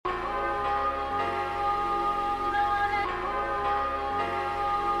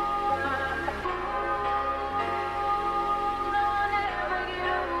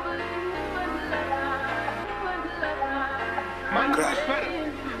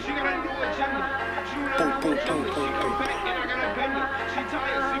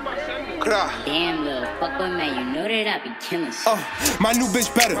Damn, little fuckboy man, you know that I be killing shit. My new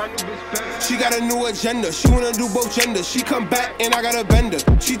bitch better. She got a new agenda. She wanna do both genders. She come back and I got a bender.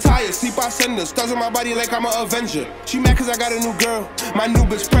 She tired, sleep I send her. Stars on my body like I'm an Avenger. She mad cause I got a new girl. My new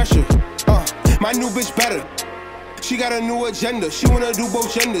bitch pressure. My new bitch better. She got a new agenda. She wanna do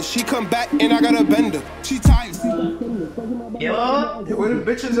both genders. She come back and I got a bender. She tired. Yo, Where the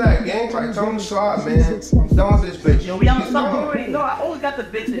bitches at, gang? Like, tell them to slide, man. I'm done with this bitch. we outside already. No, I always got the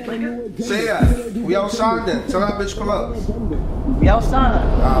bitches, nigga. Say that. We outside then. Tell that bitch come up. We outside.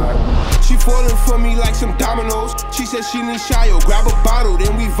 Alright. She falling for me like some dominoes. She said she need Shio. Grab a bottle,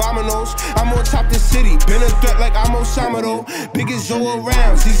 then we vominos. I'm on top the city. Been a threat like I'm Osama though. Biggest Zoe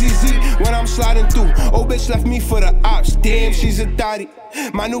around. ZZZ when I'm sliding through. Old bitch left me for the ops. Damn, she's a thotty.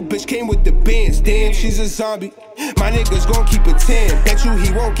 My new bitch came with the bands. Damn, she's a zombie. My niggas gon' keep it 10. Bet you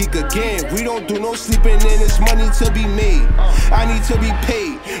he won't geek again. We don't do no sleeping in. It's money to be made. I need to be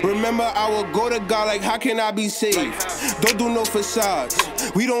paid. Remember, I will go to God like, how can I be saved? Don't do no facades.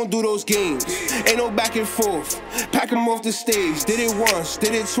 We don't do those games. Ain't no back and forth. Pack 'em off the stage. Did it once,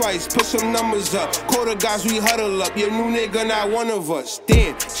 did it twice. Put some numbers up. Call the guys, we huddle up. Your new nigga, not one of us.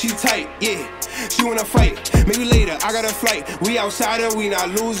 Damn, she tight, yeah. She wanna fight. Maybe later, I got a flight. We outside and we not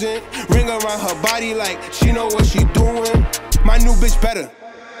losing. Ring around her body like she know what she doing. My new bitch better.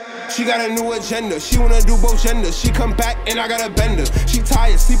 She got a new agenda. She wanna do both genders. She come back and I got a bender. She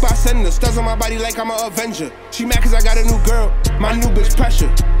tired, sleep I send her. Stars on my body like I'm an Avenger. She mad cause I got a new girl. My new bitch pressure.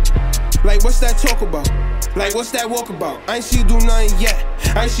 Like what's that talk about? Like what's that walk about? I ain't see you do nothing yet.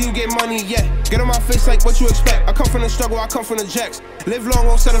 I ain't see you get money yet. Get on my face like what you expect. I come from the struggle, I come from the jacks. Live long,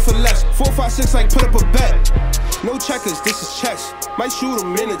 won't settle for less. 4, 5, 6 like put up a bet. No checkers, this is chess. Might shoot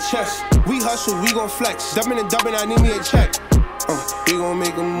him in the chest. We hustle, we gon' flex. Dubbing and dubbing, I need me a check. We gon'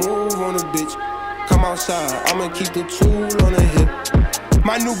 make a move on the bitch. Come outside, I'ma keep the tool on the hip.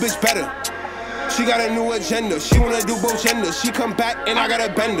 My new bitch better. She got a new agenda. She wanna do both genders. She come back and I got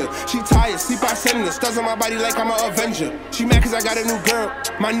a bender. She tired, sleep I send her. Stars on my body like I'm an Avenger. She mad cause I got a new girl.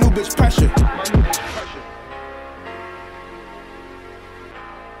 My new bitch pressure.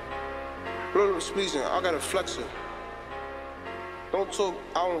 Blow the speech in, I got a flexer. Don't talk,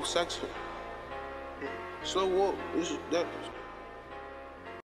 I won't sex her. Slow walk, this is that.